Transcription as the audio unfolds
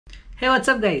Hey, what's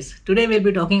up guys? Today we'll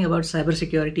be talking about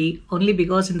cybersecurity only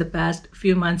because in the past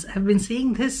few months I've been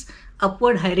seeing this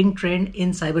upward hiring trend in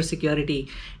cybersecurity.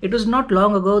 It was not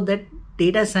long ago that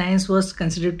data science was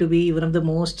considered to be one of the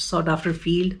most sought after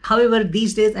field. However,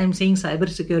 these days I'm seeing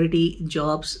cybersecurity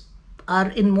jobs are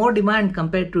in more demand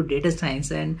compared to data science,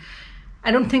 and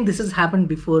I don't think this has happened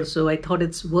before, so I thought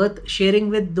it's worth sharing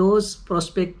with those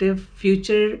prospective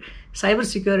future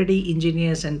cybersecurity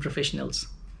engineers and professionals.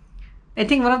 I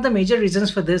think one of the major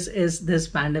reasons for this is this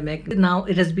pandemic. Now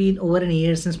it has been over a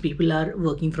year since people are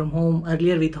working from home.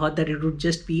 Earlier we thought that it would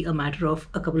just be a matter of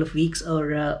a couple of weeks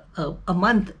or a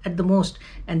month at the most,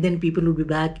 and then people would be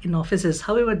back in offices.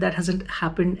 However, that hasn't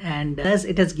happened, and as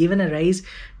it has given a rise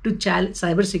to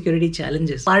cybersecurity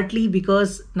challenges. Partly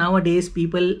because nowadays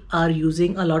people are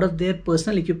using a lot of their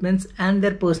personal equipments and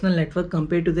their personal network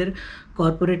compared to their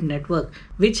corporate network,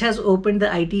 which has opened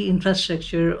the IT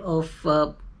infrastructure of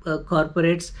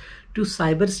corporates to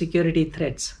cybersecurity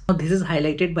threats. Now, this is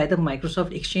highlighted by the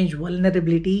Microsoft Exchange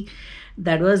vulnerability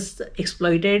that was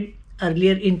exploited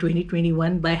earlier in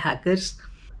 2021 by hackers.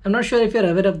 I'm not sure if you're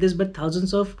aware of this, but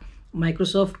thousands of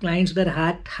Microsoft clients were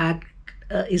hacked. Hacked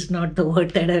is not the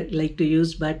word that I like to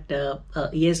use, but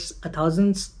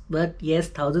thousands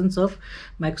of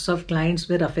Microsoft clients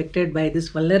were affected by this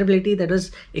vulnerability that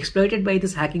was exploited by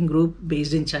this hacking group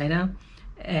based in China.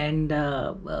 And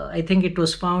I think it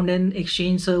was found in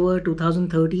Exchange Server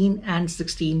 2013 and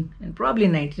 16 and probably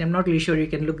 19. I'm not really sure. You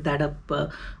can look that up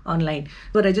online.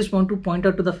 But I just want to point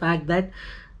out to the fact that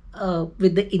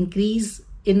with the increase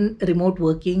in remote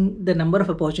working, the number of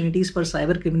opportunities for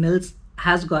cyber criminals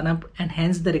has gone up, and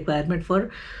hence the requirement for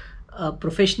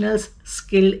professionals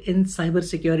skilled in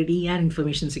cybersecurity and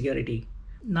information security.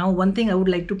 Now, one thing I would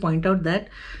like to point out that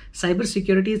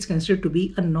cybersecurity is considered to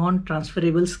be a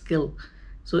non-transferable skill.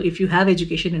 So if you have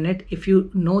education in it, if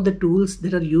you know the tools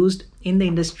that are used in the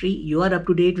industry, you are up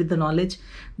to date with the knowledge,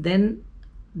 then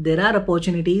there are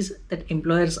opportunities that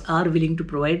employers are willing to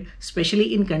provide,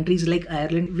 especially in countries like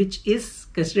Ireland, which is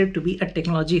considered to be a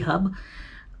technology hub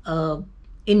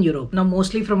in Europe. Now,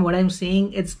 mostly from what I'm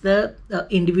saying, it's the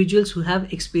individuals who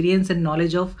have experience and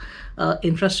knowledge of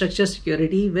infrastructure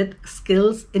security with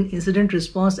skills in incident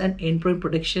response and endpoint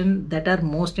protection that are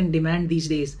most in demand these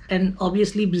days. And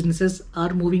obviously businesses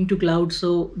are moving to cloud,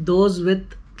 so those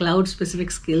with cloud specific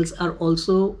skills are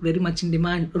also very much in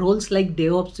demand. Roles like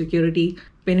DevOps security,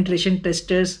 penetration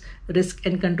testers, risk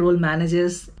and control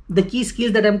managers. The key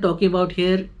skills that I'm talking about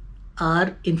here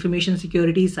are information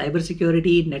security, cyber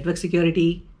security, network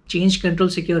security, change control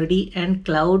security, and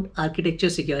cloud architecture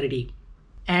security.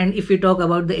 And if we talk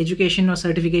about the education or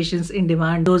certifications in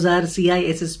demand, those are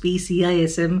CISSP,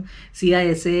 CISM,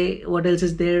 CISA, what else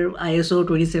is there? ISO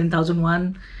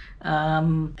 27001.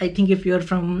 I think if you're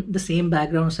from the same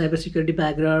background, cybersecurity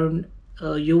background,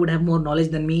 you would have more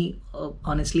knowledge than me,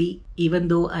 honestly. Even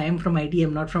though I am from IT,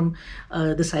 I'm not from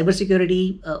the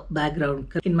cybersecurity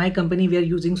background. In my company, we are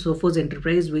using Sophos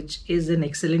Enterprise, which is an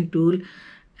excellent tool,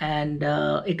 and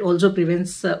it also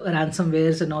prevents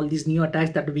ransomwares and all these new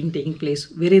attacks that are being taking place.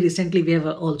 Very recently, we have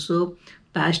also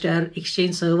patched our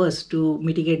Exchange servers to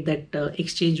mitigate that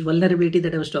Exchange vulnerability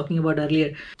that I was talking about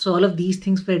earlier. So all of these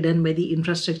things were done by the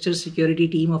infrastructure security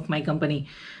team of my company.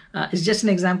 It's just an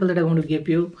example that I want to give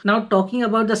you. Now, talking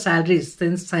about the salaries,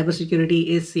 since cybersecurity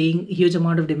is seeing a huge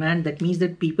amount of demand, that means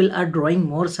that people are drawing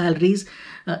more salaries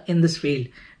in this field.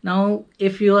 Now,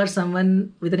 if you are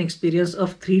someone with an experience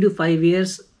of 3 to 5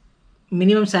 years,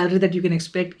 minimum salary that you can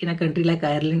expect in a country like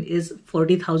Ireland is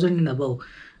 40,000 and above,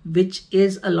 which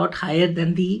is a lot higher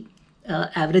than the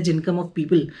average income of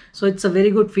people. So it's a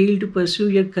very good field to pursue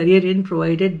your career in,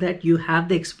 provided that you have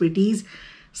the expertise,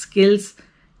 skills,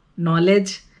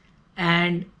 knowledge,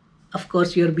 and of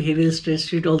course your behavioral stress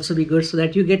should also be good so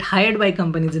that you get hired by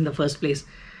companies in the first place.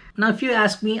 Now, if you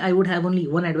ask me, I would have only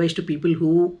one advice to people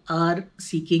who are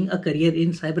seeking a career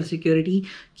in cybersecurity.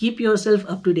 Keep yourself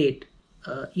up to date.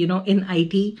 In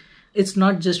IT, it's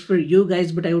not just for you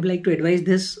guys, but I would like to advise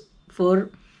this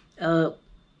for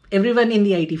everyone in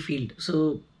the IT field.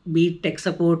 So be it tech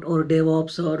support or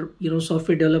DevOps or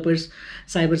software developers,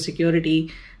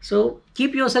 cybersecurity. So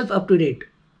keep yourself up to date.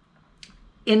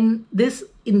 In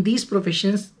these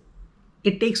professions,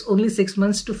 it takes only 6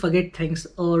 months to forget things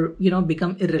or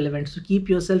become irrelevant. So keep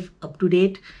yourself up to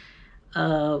date.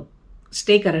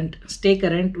 Stay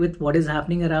current with what is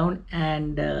happening around,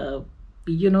 and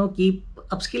keep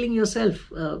upskilling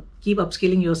yourself. Keep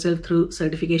upskilling yourself through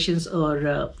certifications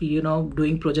or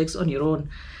doing projects on your own.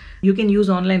 You can use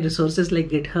online resources like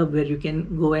GitHub, where you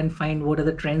can go and find what are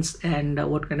the trends and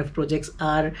what kind of projects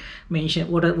are mentioned,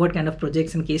 what kind of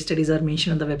projects and case studies are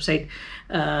mentioned on the website.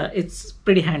 It's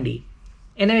pretty handy.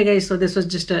 Anyway, guys, so this was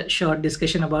just a short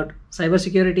discussion about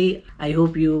cybersecurity. I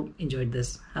hope you enjoyed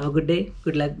this. Have a good day.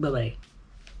 Good luck. Bye bye.